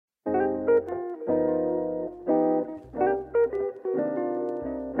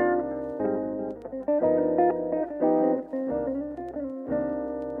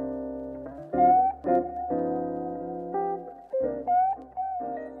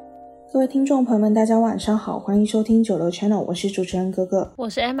各位听众朋友们，大家晚上好，欢迎收听九楼 Channel， 我是主持人格格，我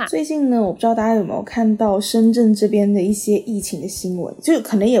是 Emma。最近呢，我不知道大家有没有看到深圳这边的一些疫情的新闻，就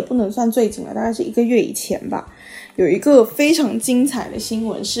可能也不能算最近了，大概是1个月以前吧。有一个非常精彩的新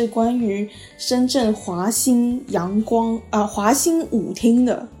闻是关于深圳华兴舞厅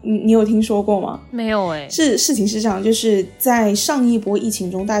的，你有听说过吗？没有欸。事情是这样，就是在上一波疫情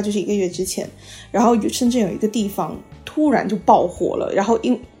中，大概就是1个月之前，然后深圳有一个地方突然就爆火了，然后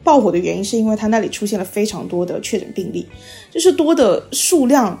爆火的原因是因为它那里出现了非常多的确诊病例，就是多的数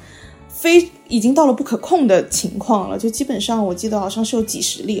量已经到了不可控的情况了，就基本上我记得好像是有几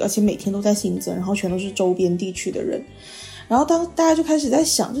十例，而且每天都在新增，然后全都是周边地区的人。然后大家就开始在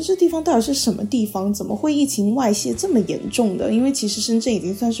想，这地方到底是什么地方，怎么会疫情外泄这么严重的？因为其实深圳已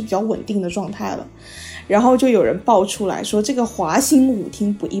经算是比较稳定的状态了。然后就有人爆出来说这个华兴舞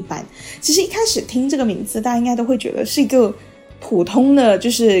厅不一般。其实一开始听这个名字大家应该都会觉得是一个普通的就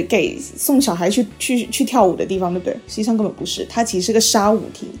是给送小孩去跳舞的地方，对不对？实际上根本不是，它其实是个沙舞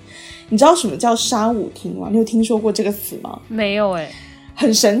厅。你知道什么叫沙舞厅吗？你有听说过这个词吗？没有欸。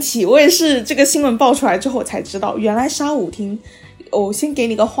很神奇，我也是这个新闻爆出来之后我才知道，原来沙舞厅，我先给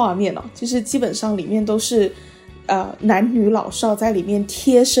你个画面哦，就是基本上里面都是男女老少在里面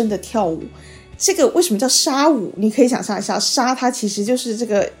贴身的跳舞。这个为什么叫沙舞？你可以想象一下，沙它其实就是这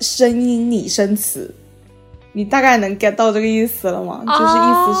个声音拟声词，你大概能 get 到这个意思了吗？就是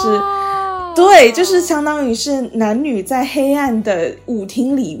意思是对，就是相当于是男女在黑暗的舞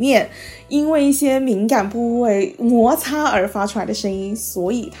厅里面因为一些敏感部位摩擦而发出来的声音，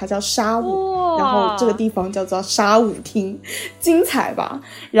所以它叫沙舞，然后这个地方叫做沙舞厅，精彩吧？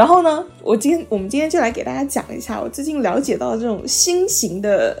然后呢，我们今天就来给大家讲一下我最近了解到这种新型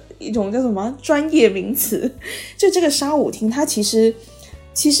的一种叫什么专业名词，就这个沙舞厅它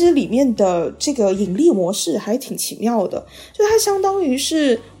其实里面的这个盈利模式还挺奇妙的，就它相当于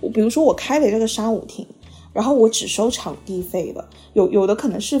是比如说我开了这个沙舞厅，然后我只收场地费的，有的可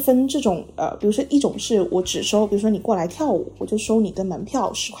能是分这种比如说一种是我只收，比如说你过来跳舞我就收你的门票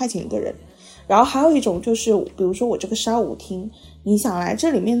10块钱一个人，然后还有一种就是比如说我这个沙舞厅你想来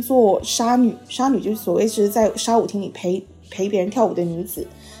这里面做沙女就是所谓是在沙舞厅里陪别人跳舞的女子，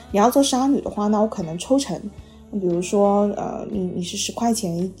你要做沙女的话，那我可能抽成，比如说你是10块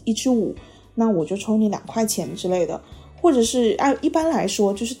钱一支舞，那我就抽你2块钱之类的，或者是一般来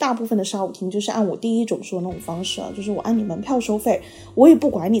说就是大部分的沙舞厅就是按我第一种说的那种方式啊，就是我按你门票收费，我也不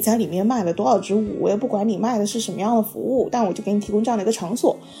管你在里面卖了多少支舞，我也不管你卖的是什么样的服务，但我就给你提供这样的一个场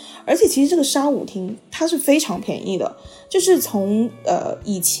所。而且其实这个沙舞厅它是非常便宜的，就是从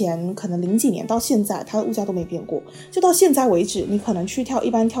以前可能0几年到现在它的物价都没变过，就到现在为止你可能去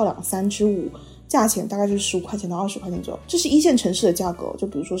一般跳2-3支舞价钱大概就是15块钱到20块钱左右，这是1线城市的价格，就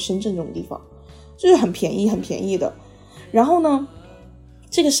比如说深圳这种地方就是很便宜的。然后呢，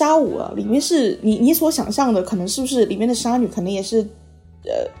这个沙舞啊，里面是你所想象的，可能是不是里面的沙女可能也是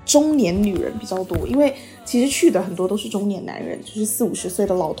中年女人比较多，因为其实去的很多都是中年男人，就是40-50岁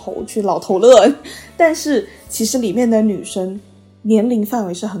的老头去老头乐，但是其实里面的女生年龄范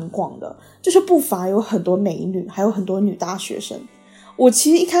围是很广的，就是不乏有很多美女，还有很多女大学生。我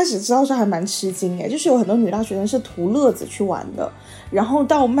其实一开始知道是还蛮吃惊耶，就是有很多女大学生是图乐子去玩的，然后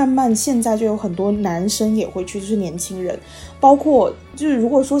到慢慢现在就有很多男生也会去，就是年轻人，包括就是如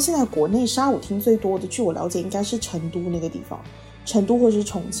果说现在国内沙舞厅最多的，据我了解应该是成都那个地方，成都或者是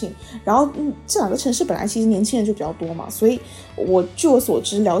重庆，然后这2个城市本来其实年轻人就比较多嘛，所以据我所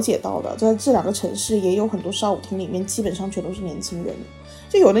知了解到的，在这2个城市也有很多沙舞厅里面基本上全都是年轻人，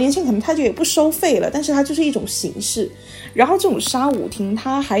就有的年轻人可能他就也不收费了，但是它就是一种形式。然后这种沙舞厅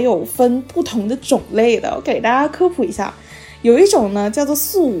它还有分不同的种类的，我给大家科普一下。有一种呢叫做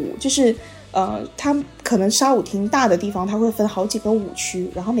素舞，就是它可能沙舞厅大的地方它会分好几个舞区，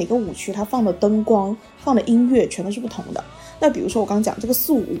然后每个舞区它放的灯光放的音乐全都是不同的。那比如说我刚刚讲这个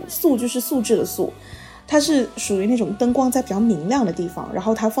素舞，素就是素质的素，它是属于那种灯光在比较明亮的地方，然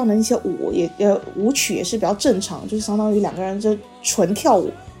后它放的一些舞曲也是比较正常，就是相当于2个人就纯跳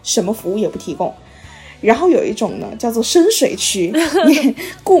舞，什么服务也不提供。然后有一种呢叫做深水区，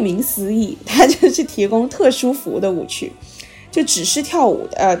顾名思义它就是提供特殊服务的舞曲，就只是跳舞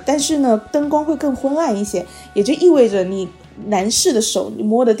但是呢灯光会更昏暗一些，也就意味着你男士的手你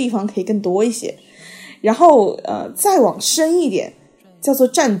摸的地方可以更多一些。然后再往深一点叫做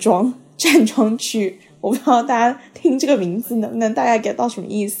站桩区，我不知道大家听这个名字能不能大概 get 到什么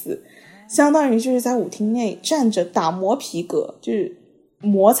意思，相当于就是在舞厅内站着打磨皮革，就是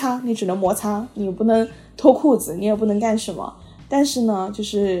摩擦，你只能摩擦，你不能脱裤子，你也不能干什么，但是呢就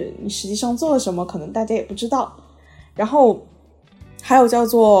是你实际上做了什么可能大家也不知道。然后还有叫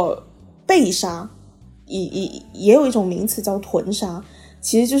做背纱，也有一种名词叫臀纱，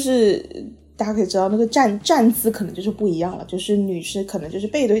其实就是大家可以知道那个站姿可能就是不一样了，就是女士可能就是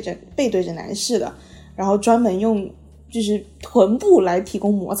背对着男士的，然后专门用就是臀部来提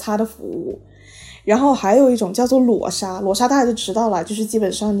供摩擦的服务。然后还有一种叫做裸纱，裸纱大家就知道了，就是基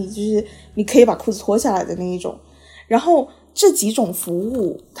本上你可以把裤子脱下来的那一种。然后这几种服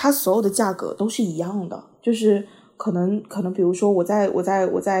务它所有的价格都是一样的，就是可能比如说我在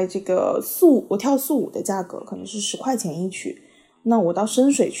这个我跳速舞的价格可能是10块钱一曲，那我到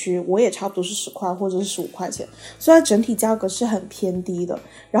深水区我也差不多是10块或者是15块钱，所以它整体价格是很偏低的。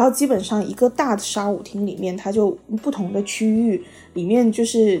然后基本上一个大的沙舞厅里面，它就不同的区域里面就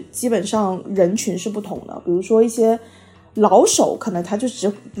是基本上人群是不同的，比如说一些老手，可能他就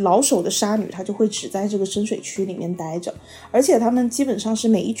老手的沙女，她就会只在这个深水区里面待着，而且他们基本上是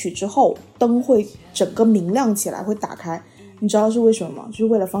每一曲之后灯会整个明亮起来，会打开。你知道是为什么吗？就是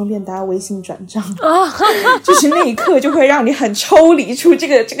为了方便大家微信转账就是那一刻就会让你很抽离出这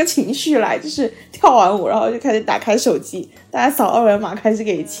个情绪来，就是跳完舞然后就开始打开手机，大家扫二维码开始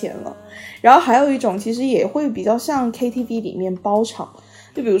给钱了。然后还有一种其实也会比较像 KTV 里面包场，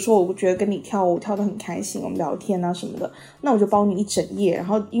就比如说我觉得跟你跳舞跳得很开心，我们聊天啊什么的，那我就包你一整夜。然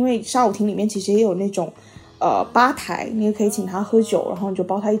后因为沙舞厅里面其实也有那种吧台，你也可以请他喝酒，然后你就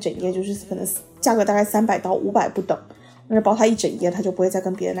包他一整夜，就是可能价格大概300到500不等，那包他一整夜，他就不会再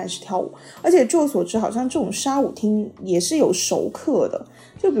跟别的男士跳舞。而且据我所知，好像这种沙舞厅也是有熟客的，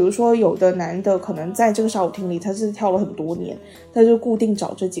就比如说有的男的可能在这个沙舞厅里他是跳了很多年，他就固定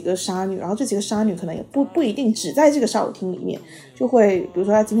找这几个沙女，然后这几个沙女可能也不一定只在这个沙舞厅里面，就会比如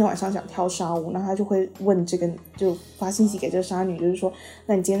说他今天晚上想跳沙舞，那他就会问这个，就发信息给这个沙女，就是说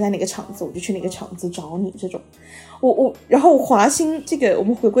那你今天在哪个场子，我就去哪个场子找你这种。然后华星这个，我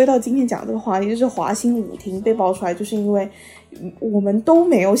们回归到今天讲这个话题，就是华星舞厅被爆出来，就是因为我们都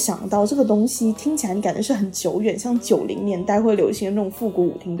没有想到这个东西听起来你感觉是很久远，像90年代会流行的那种复古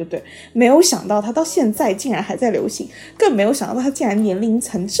舞厅，对不对？没有想到它到现在竟然还在流行，更没有想到它竟然年龄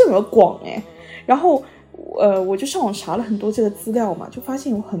层这么广诶。然后我就上网查了很多这个资料嘛，就发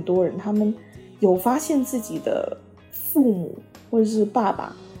现有很多人他们有发现自己的父母或者是爸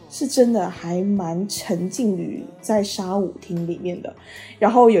爸是真的还蛮沉浸于在沙舞厅里面的。然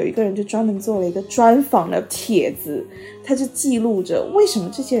后有一个人就专门做了一个专访的帖子，他就记录着为什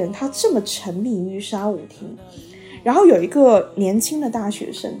么这些人他这么沉迷于沙舞厅。然后有一个年轻的大学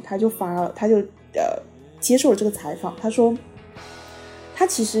生，他就接受了这个采访，他说他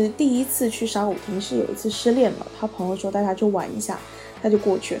其实第一次去沙舞厅是有一次失恋了，他朋友说带他去玩一下，他就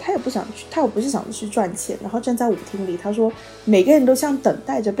过去了，他也不是想去赚钱。然后站在舞厅里，他说每个人都像等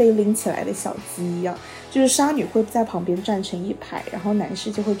待着被拎起来的小鸡一样，就是沙女会在旁边站成一排，然后男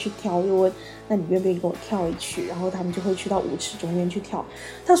士就会去挑，就问那你愿不愿意跟我跳一曲，然后他们就会去到舞池中间去跳。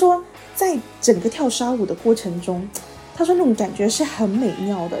他说在整个跳沙舞的过程中，他说那种感觉是很美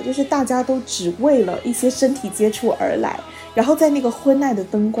妙的，就是大家都只为了一些身体接触而来，然后在那个昏暗的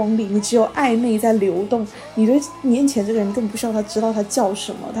灯光里，你只有暧昧在流动，你对面前这个人根本不需要他知道他叫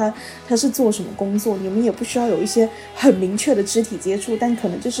什么，他是做什么工作，你们也不需要有一些很明确的肢体接触，但可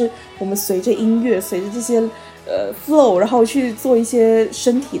能就是我们随着音乐，随着这些flow， 然后去做一些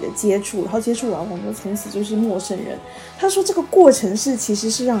身体的接触，然后接触完我们从此就是陌生人。他说这个过程其实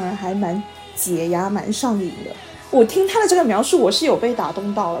是让人还蛮解压蛮上瘾的。我听他的这个描述，我是有被打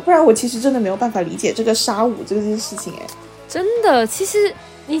动到了，不然我其实真的没有办法理解这个沙舞这件事情。真的，其实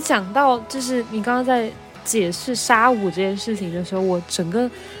你讲到就是你刚刚在解释沙舞这件事情的时候，我整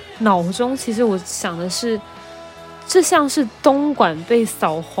个脑中其实我想的是，这像是东莞被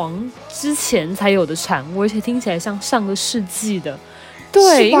扫黄之前才有的产物，而且听起来像上个世纪的。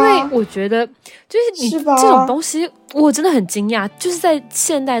对，因为我觉得就是你这种东西我真的很惊讶，就是在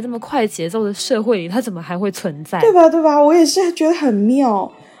现代这么快节奏的社会里，它怎么还会存在？对吧？我也是觉得很妙，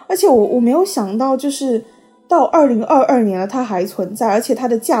而且我没有想到，就是到2022年了，它还存在，而且它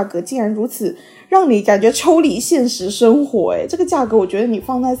的价格竟然如此让你感觉抽离现实生活。这个价格我觉得你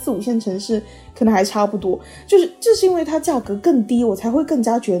放在4、5线城市可能还差不多，就是因为它价格更低，我才会更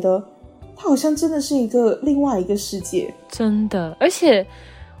加觉得它好像真的是另外一个世界。真的，而且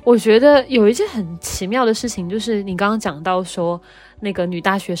我觉得有一件很奇妙的事情，就是你刚刚讲到说那个女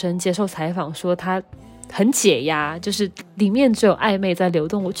大学生接受采访说她很解压，就是里面只有暧昧在流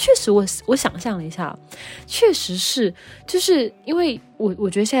动。确实我想象了一下，确实是，就是因为我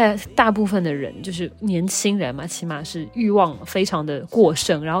觉得现在大部分的人就是年轻人嘛，起码是欲望非常的过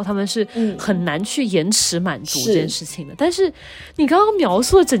剩，然后他们是很难去延迟满足这件事情的。但是你刚刚描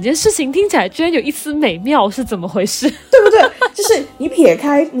述的整件事情听起来居然有一丝美妙，是怎么回事？对不对？就是你撇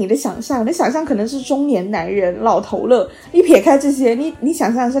开你的想象，你的想象可能是中年男人老头乐，你撇开这些，你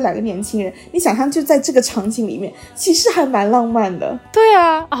想象的是2个年轻人，你想象就在这个场景里面，其实还蛮浪漫的。对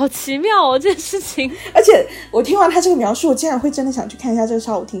啊，好奇妙哦这件事情。而且我听完他这个描述，我竟然会真的想去看一下这个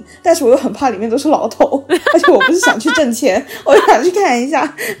砂舞厅，但是我又很怕里面都是老头，而且我不是想去挣钱，我想去看一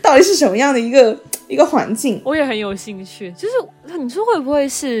下到底是什么样的一个环境。我也很有兴趣，就是你说会不会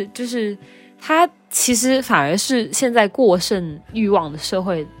是就是他其实反而是现在过剩欲望的社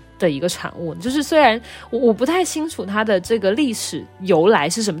会的一个产物，就是虽然我不太清楚它的这个历史由来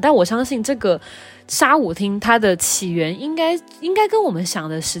是什么，但我相信这个砂舞厅它的起源应该跟我们想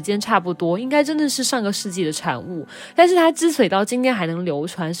的时间差不多，应该真的是上个世纪的产物。但是它之所以到今天还能流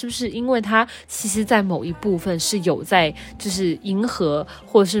传，是不是因为它其实在某一部分是有在就是迎合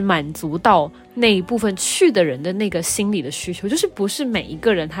或者是满足到那一部分去的人的那个心理的需求，就是不是每一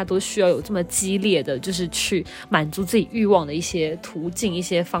个人他都需要有这么激烈的就是去满足自己欲望的一些途径一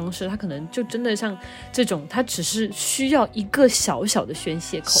些方式，他可能就真的像这种他只是需要一个小小的宣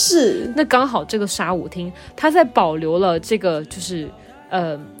泄口。是，那刚好这个砂舞厅他在保留了这个就是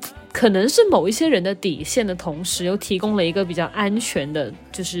可能是某一些人的底线的同时，又提供了一个比较安全的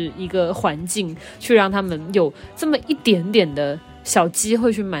就是一个环境，去让他们有这么一点点的小机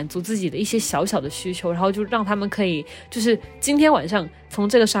会去满足自己的一些小小的需求，然后就让他们可以就是今天晚上从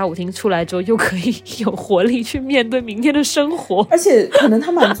这个砂舞厅出来之后，又可以有活力去面对明天的生活。而且可能他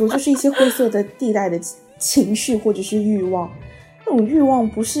满足就是一些灰色的地带的情绪或者是欲望，那种欲望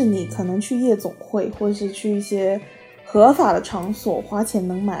不是你可能去夜总会或者是去一些合法的场所花钱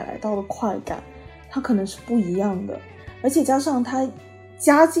能买来到的快感，它可能是不一样的。而且加上它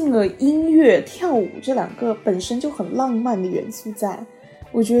加进了音乐跳舞这两个本身就很浪漫的元素在，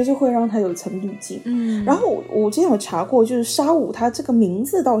我觉得就会让它有一层滤镜。然后我之前有查过，就是砂舞它这个名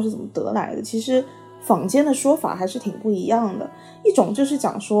字到底是怎么得来的，其实坊间的说法还是挺不一样的。一种就是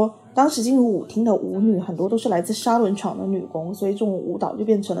讲说当时进入舞厅的舞女很多都是来自砂轮厂的女工，所以这种舞蹈就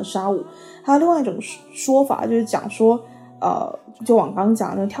变成了砂舞。还有另外一种说法就是讲说就往刚刚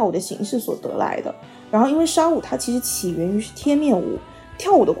讲的跳舞的形式所得来的。然后因为砂舞它其实起源于是贴面舞，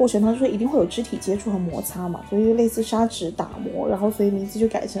跳舞的过程当中一定会有肢体接触和摩擦嘛，所以就类似砂纸打磨，然后所以名字就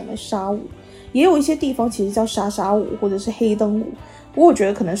改成了砂舞。也有一些地方其实叫沙舞或者是黑灯舞，不过我觉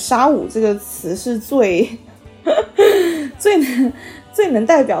得可能砂舞这个词是最能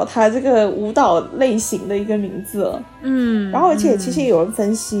代表它这个舞蹈类型的一个名字了。然后而且其实也有人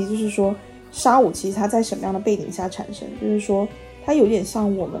分析，就是说砂舞其实它在什么样的背景下产生，就是说它有点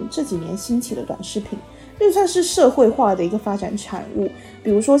像我们这几年兴起的短视频，就算是社会化的一个发展产物。比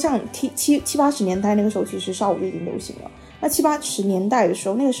如说像七八十年代那个时候，其实砂舞就已经流行了。那七八十年代的时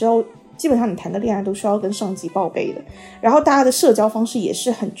候，那个时候基本上你谈个恋爱都需要跟上级报备的，然后大家的社交方式也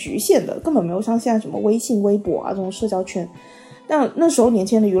是很局限的，根本没有像现在什么微信微博啊这种社交圈。那时候年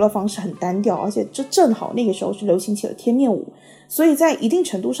轻人的娱乐方式很单调，而且这正好那个时候是流行起了贴面舞，所以在一定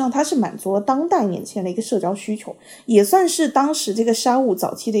程度上它是满足了当代年轻人的一个社交需求，也算是当时这个砂舞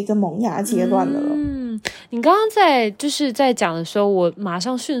早期的一个萌芽阶段的了。你刚刚在讲的时候，我马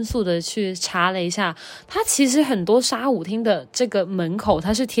上迅速的去查了一下，它其实很多砂舞厅的这个门口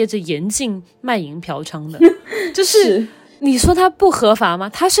它是贴着严禁卖淫嫖娼的就是你说它不合法吗？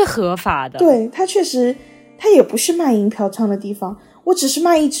它是合法的。对，它确实它也不是卖淫嫖娼的地方，我只是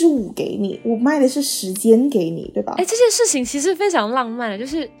卖一支舞给你，我卖的是时间给你，对吧？这件事情其实非常浪漫的，就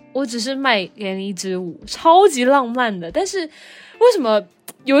是我只是卖给你一支舞，超级浪漫的。但是为什么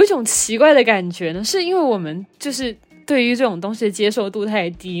有一种奇怪的感觉呢？是因为我们就是对于这种东西的接受度太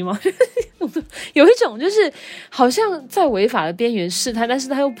低吗？有一种就是好像在违法的边缘试探，但是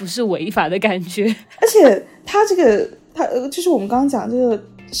它又不是违法的感觉。而且它就是我们刚刚讲这个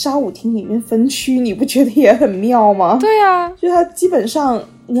砂舞厅里面分区，你不觉得也很妙吗？对啊，就它基本上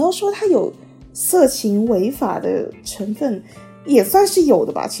你要说它有色情违法的成分也算是有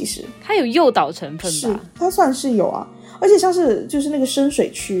的吧，其实它有诱导成分吧，是它算是有啊。而且像是就是那个深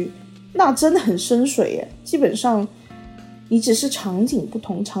水区，那真的很深水耶，基本上你只是场景不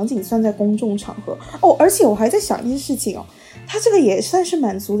同，场景算在公众场合哦。而且我还在想一件事情哦，它这个也算是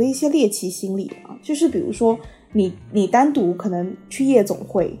满足了一些猎奇心理嘛，就是比如说你单独可能去夜总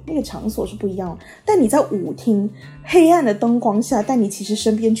会，那个场所是不一样的，但你在舞厅黑暗的灯光下，但你其实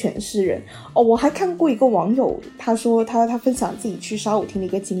身边全是人哦。我还看过一个网友，他说他分享自己去砂舞厅的一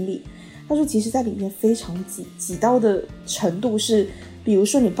个经历，他说其实在里面非常挤到的程度是，比如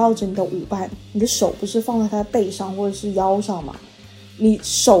说你抱着你的舞伴，你的手不是放在他的背上或者是腰上嘛，你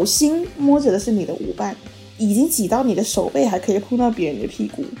手心摸着的是你的舞伴，已经挤到你的手背还可以碰到别人的屁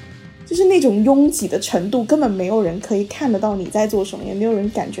股，就是那种拥挤的程度，根本没有人可以看得到你在做什么，也没有人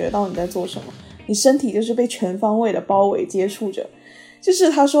感觉到你在做什么，你身体就是被全方位的包围接触着。就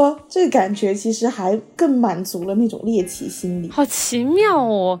是他说这个感觉其实还更满足了那种猎奇心理。好奇妙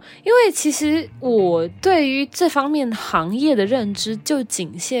哦，因为其实我对于这方面行业的认知就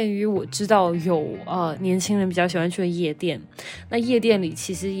仅限于我知道有年轻人比较喜欢去的夜店，那夜店里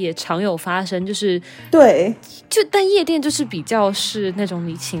其实也常有发生，就是对，但夜店就是比较是那种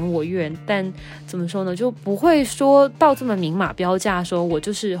你情我愿，但怎么说呢，就不会说到这么明码标价，说我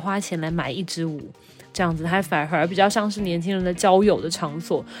就是花钱来买一支舞这样子，它反而比较像是年轻人的交友的场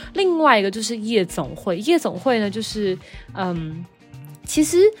所。另外一个就是夜总会，夜总会呢就是其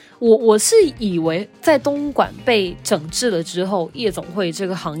实我是以为在东莞被整治了之后，夜总会这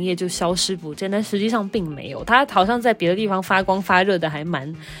个行业就消失不见，但实际上并没有，它好像在别的地方发光发热的还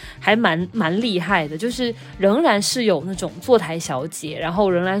蛮厉害的，就是仍然是有那种坐台小姐，然后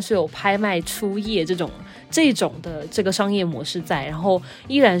仍然是有拍卖初夜这种的这个商业模式在，然后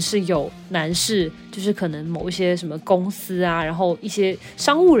依然是有男士，就是可能某一些什么公司啊，然后一些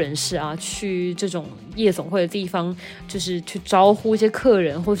商务人士啊，去这种夜总会的地方，就是去招呼一些客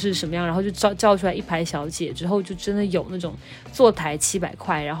人或是什么样，然后就叫出来一排小姐之后，就真的有那种坐台700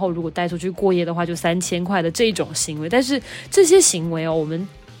块，然后如果带出去过夜的话就3000块的这种行为。但是这些行为我们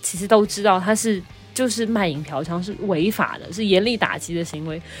其实都知道它是就是卖淫嫖娼是违法的，是严厉打击的行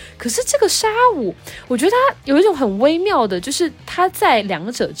为。可是这个沙舞，我觉得它有一种很微妙的，就是它在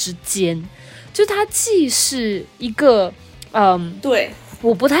两者之间，就它既是一个对，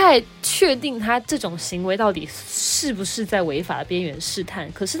我不太确定他这种行为到底是不是在违法的边缘试探，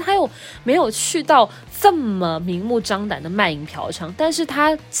可是他又没有去到这么明目张胆的卖淫嫖娼，但是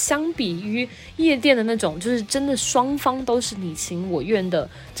他相比于夜店的那种就是真的双方都是你情我愿的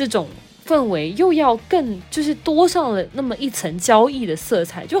这种氛围，又要更就是多上了那么一层交易的色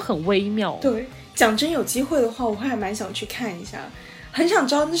彩，就很微妙。对，讲真有机会的话我会还蛮想去看一下，很想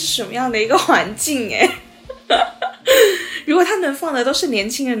知道那是什么样的一个环境耶如果他能放的都是年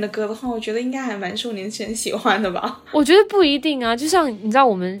轻人的歌的话，我觉得应该还蛮受年轻人喜欢的吧。我觉得不一定啊，就像你知道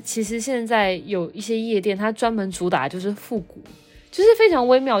我们其实现在有一些夜店，它专门主打就是复古，就是非常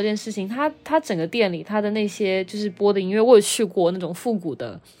微妙一件事情。它整个店里它的那些就是播的音乐，我有去过那种复古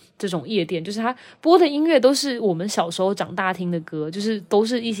的这种夜店，就是它播的音乐都是我们小时候长大听的歌，就是都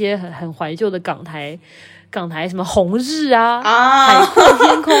是一些很怀旧的港台什么红日啊海阔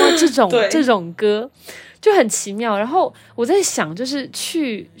天空啊这种歌就很奇妙。然后我在想，就是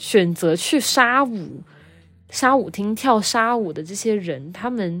选择去沙舞厅跳沙舞的这些人，他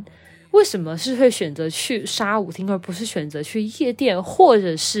们为什么是会选择去沙舞厅，而不是选择去夜店或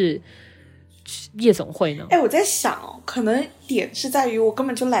者是夜总会呢？我在想可能点是在于我根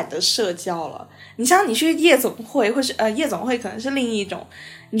本就懒得社交了。你像你去夜总会，或是夜总会可能是另一种，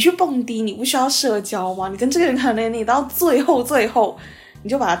你去蹦迪，你不需要社交吗？你跟这个人可能你到最后你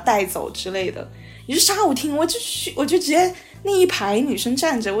就把他带走之类的。你去沙舞厅，我就直接那一排女生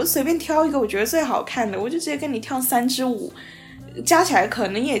站着，我随便挑一个我觉得最好看的，我就直接跟你跳3支舞，加起来可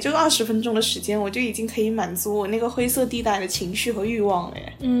能也就20分钟的时间，我就已经可以满足我那个灰色地带的情绪和欲望了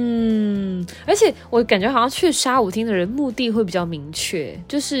耶。而且我感觉好像去沙舞厅的人目的会比较明确，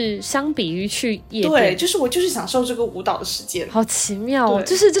就是相比于去夜店，对，就是我就是享受这个舞蹈的时间。好奇妙哦，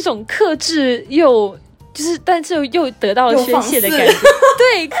就是这种克制又就是但是又得到了宣泄的感觉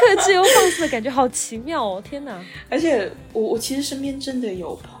对，克制又放肆的感觉，好奇妙哦，天哪。而且我其实身边真的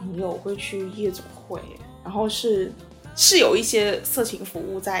有朋友会去夜总会，然后是有一些色情服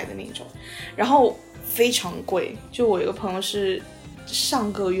务在的那种，然后非常贵。就我有个朋友是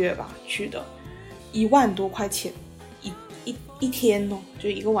上个月吧去的，1万多块钱一天哦，就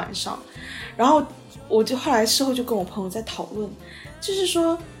一个晚上。然后我就后来事后就跟我朋友在讨论，就是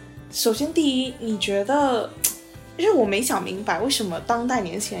说首先第一，你觉得就是我没想明白为什么当代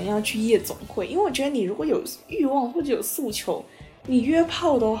年轻人要去夜总会，因为我觉得你如果有欲望或者有诉求，你约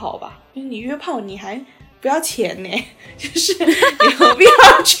炮都好吧，就是你约炮你还不要钱呢，就是你何必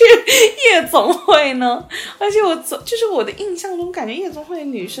要去夜总会呢？而且就是我的印象中感觉夜总会的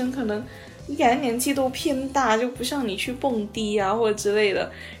女生可能你感觉年纪都偏大，就不像你去蹦迪啊或者之类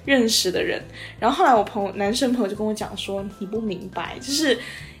的认识的人。然后后来我男生朋友就跟我讲说，你不明白，就是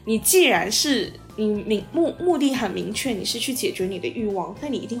你既然是你目的很明确，你是去解决你的欲望，那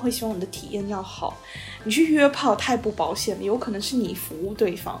你一定会希望你的体验要好。你去约炮太不保险了，有可能是你服务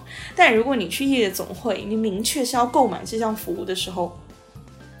对方，但如果你去夜总会，你明确是要购买这项服务的时候，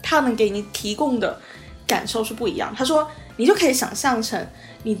他们给你提供的感受是不一样。他说你就可以想象成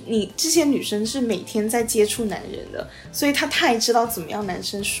你这些女生是每天在接触男人的，所以她太知道怎么样男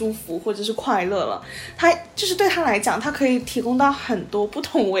生舒服或者是快乐了。她就是对她来讲，她可以提供到很多不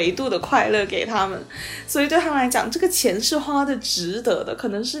同维度的快乐给他们，所以对她来讲，这个钱是花的值得的，可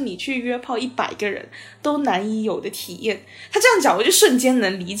能是你去约炮100个人都难以有的体验。她这样讲，我就瞬间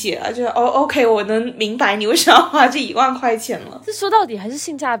能理解了，就是OK， 我能明白你为什么要花这1万块钱了。这说到底还是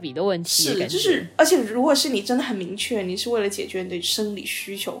性价比的问题，是，就是而且如果是你真的很明确，你是为了解决你的生理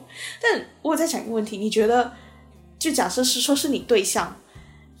需求。但我在想一个问题，你觉得就假设是说是你对象，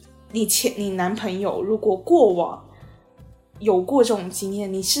你男朋友如果过往有过这种经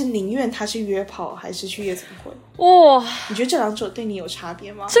验，你是宁愿他是约炮还是去夜总会？哇，你觉得这两者对你有差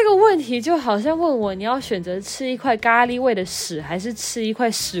别吗？这个问题就好像问我你要选择吃一块咖喱味的屎还是吃一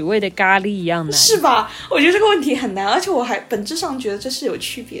块屎味的咖喱一样难，是吧？我觉得这个问题很难，而且我还本质上觉得这是有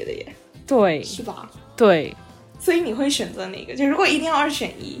区别的耶。对，是吧？对，所以你会选择哪个？就如果一定要2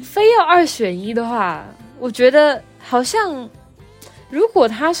选1，非要2选1的话，我觉得好像如果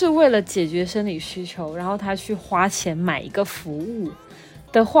他是为了解决生理需求，然后他去花钱买一个服务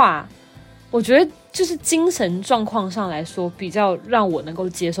的话，我觉得就是精神状况上来说比较让我能够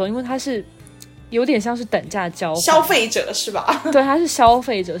接受，因为他是有点像是等价交换，消费者是吧？对，他是消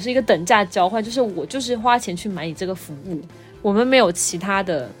费者，是一个等价交换，就是我就是花钱去买你这个服务，我们没有其他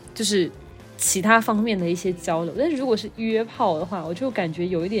的就是其他方面的一些交流。但是如果是约炮的话，我就感觉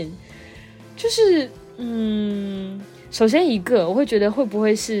有一点就是首先一个我会觉得会不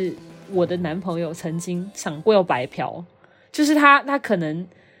会是我的男朋友曾经想过要白嫖，就是他可能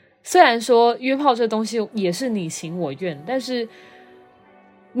虽然说约炮这东西也是你情我愿，但是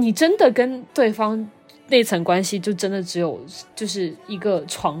你真的跟对方那层关系就真的只有就是一个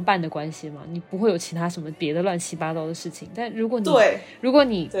床伴的关系吗？你不会有其他什么别的乱七八糟的事情。但如果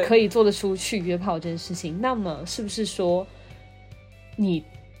你可以做得出去约炮这件事情，那么是不是说你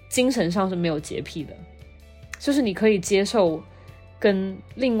精神上是没有洁癖的，就是你可以接受跟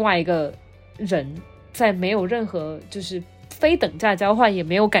另外一个人在没有任何就是非等价交换也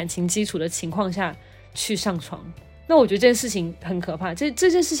没有感情基础的情况下去上床。那我觉得这件事情很可怕，这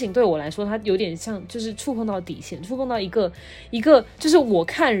件事情对我来说它有点像就是触碰到底线，触碰到一个就是我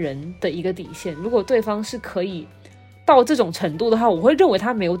看人的一个底线。如果对方是可以到这种程度的话，我会认为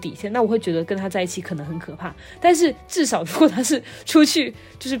他没有底线，那我会觉得跟他在一起可能很可怕。但是至少如果他是出去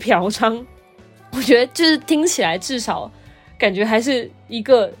就是嫖娼，我觉得就是听起来至少感觉还是一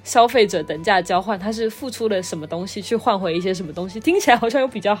个消费者等价交换，他是付出了什么东西去换回一些什么东西，听起来好像有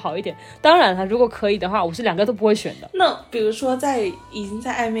比较好一点。当然了，如果可以的话，我是2个都不会选的。那比如说已经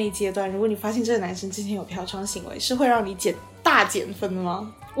在暧昧阶段，如果你发现这个男生之前有嫖娼行为，是会让你大减分的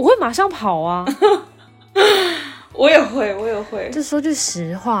吗？我会马上跑啊。我也会。就说句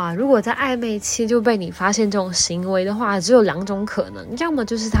实话，如果在暧昧期就被你发现这种行为的话，只有2种可能，要么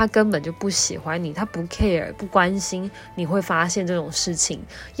就是他根本就不喜欢你，他不 care 不关心你会发现这种事情，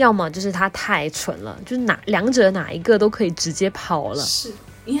要么就是他太蠢了，就是两者哪一个都可以直接跑了。是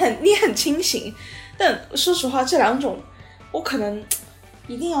你很清醒，但说实话这2种我可能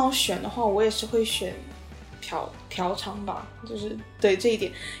一定要选的话，我也是会选嫖娼吧，就是对这一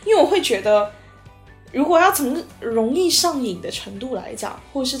点，因为我会觉得如果要从容易上瘾的程度来讲，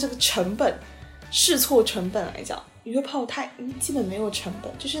或者是这个试错成本来讲，约炮基本没有成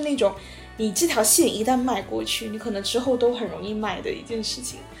本，就是那种你这条线一旦迈过去，你可能之后都很容易迈的一件事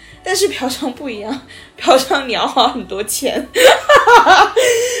情。但是嫖娼不一样，嫖娼你要花很多钱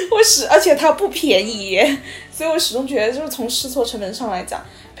而且它不便宜耶，所以我始终觉得就是从试错成本上来讲，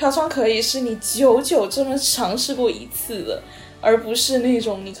嫖娼可以是你久久这么尝试过一次的，而不是那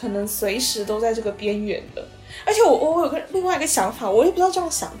种你可能随时都在这个边缘的。而且我有另外一个想法，我也不知道这样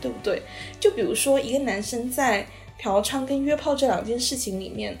想对不对，就比如说一个男生在嫖娼跟约炮这2件事情里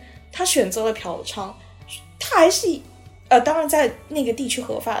面，他选择了嫖娼，他还是当然在那个地区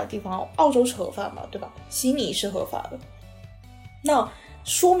合法的地方，澳洲是合法嘛，对吧？悉尼是合法的，那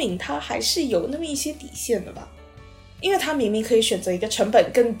说明他还是有那么一些底线的吧，因为他明明可以选择一个成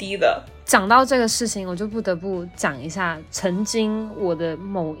本更低的。讲到这个事情，我就不得不讲一下曾经我的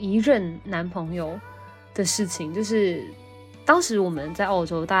某一任男朋友的事情，就是当时我们在澳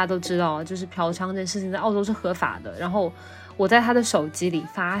洲，大家都知道，就是嫖娼这件事情在澳洲是合法的。然后我在他的手机里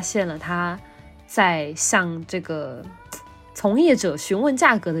发现了他在向这个从业者询问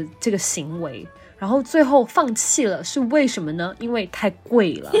价格的这个行为，然后最后放弃了，是为什么呢？因为太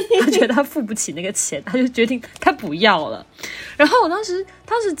贵了，他觉得他付不起那个钱，他就决定他不要了。然后我当时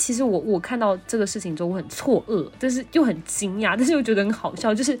其实我看到这个事情之后，我很错愕，但是又很惊讶，但是又觉得很好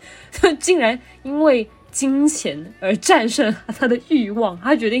笑，就是竟然因为金钱而战胜他的欲望，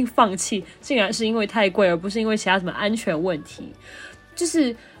他决定放弃，竟然是因为太贵，而不是因为其他什么安全问题。就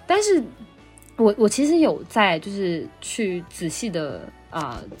是但是我其实有在就是去仔细的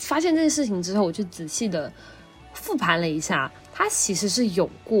发现这件事情之后，我去仔细的复盘了一下，他其实是有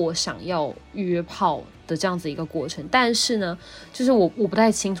过想要约炮的这样子一个过程，但是呢，就是我不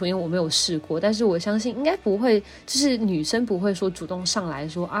太清楚，因为我没有试过，但是我相信应该不会，就是女生不会说主动上来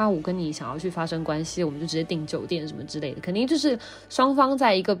说我跟你想要去发生关系，我们就直接订酒店什么之类的，肯定就是双方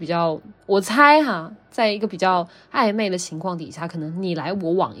在一个比较，我猜在一个比较暧昧的情况底下，可能你来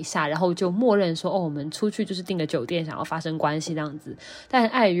我往一下，然后就默认说我们出去就是订个酒店，想要发生关系这样子。但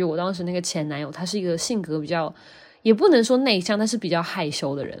碍于我当时那个前男友，他是一个性格比较，也不能说内向，但是比较害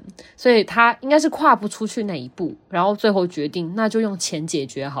羞的人，所以他应该是跨不出去那一步，然后最后决定那就用钱解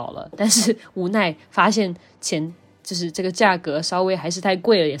决好了，但是无奈发现钱就是这个价格稍微还是太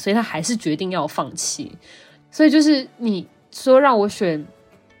贵了点，所以他还是决定要放弃。所以就是你说让我选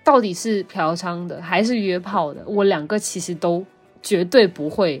到底是嫖娼的还是约炮的，我两个其实都绝对不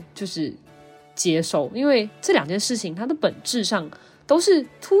会就是接受，因为这两件事情它的本质上都是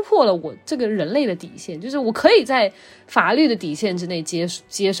突破了我这个人类的底线，就是我可以在法律的底线之内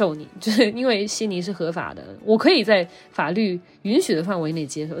接受你，就是因为悉尼是合法的，我可以在法律允许的范围内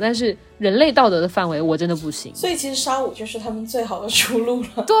接受，但是人类道德的范围我真的不行。所以其实沙舞就是他们最好的出路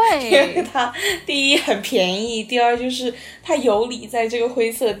了。对，因为它第一很便宜，第二就是它游离在这个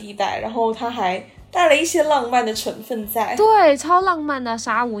灰色地带，然后它还带了一些浪漫的成分在。对，超浪漫的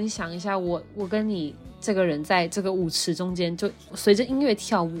沙舞，你想一下，我跟你这个人在这个舞池中间，就随着音乐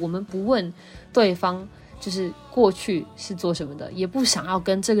跳舞，我们不问对方就是过去是做什么的，也不想要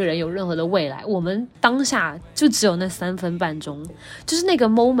跟这个人有任何的未来，我们当下就只有那3分半钟，就是那个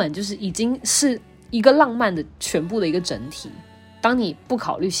moment， 就是已经是一个浪漫的全部的一个整体。当你不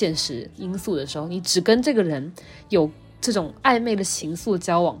考虑现实因素的时候，你只跟这个人有这种暧昧的情愫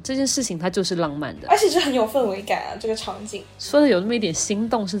交往，这件事情它就是浪漫的，而且是很有氛围感啊，这个场景说的有那么一点心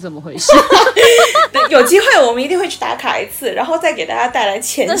动是怎么回事？有机会我们一定会去打卡一次，然后再给大家带来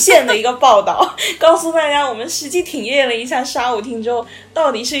前线的一个报道告诉大家我们实际体验了一下沙舞厅之后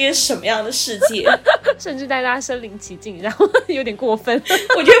到底是一个什么样的世界，甚至带大家身临其境，然后有点过分。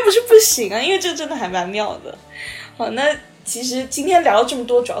我觉得不是不行啊，因为这真的还蛮妙的。好，那其实今天聊了这么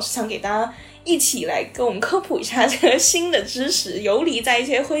多，主要是想给大家一起来跟我们科普一下这个新的知识，游离在一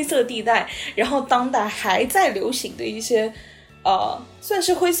些灰色地带，然后当代还在流行的一些算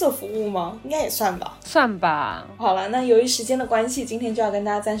是灰色服务吗？应该也算吧。算吧。好了，那由于时间的关系，今天就要跟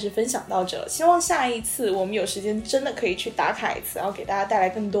大家暂时分享到这了。希望下一次我们有时间真的可以去打卡一次，然后给大家带来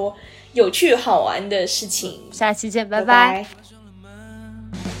更多有趣好玩的事情。下期见，拜拜。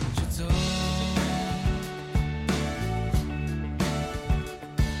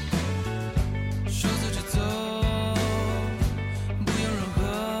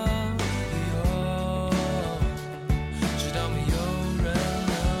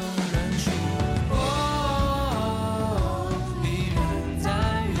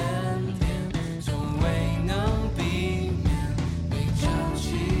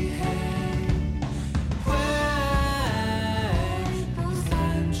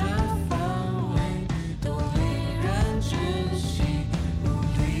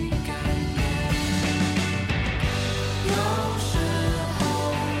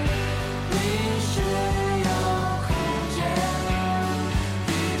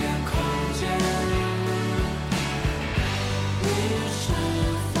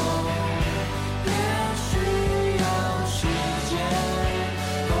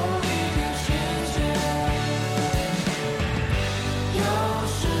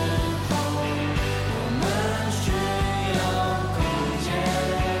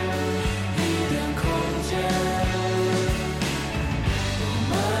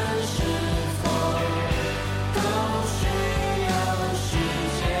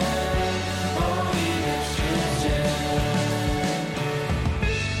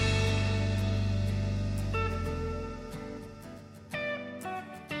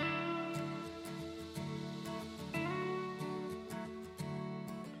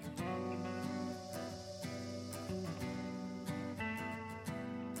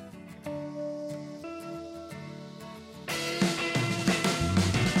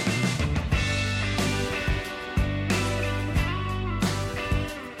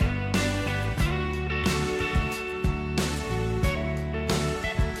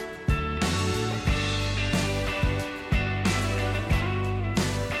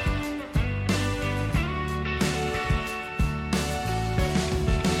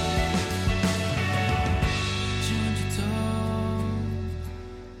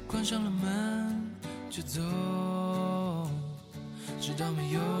关上了门就走，直到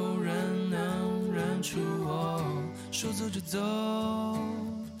没有人能认出我。说走就走，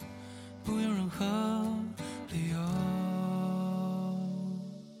不用任何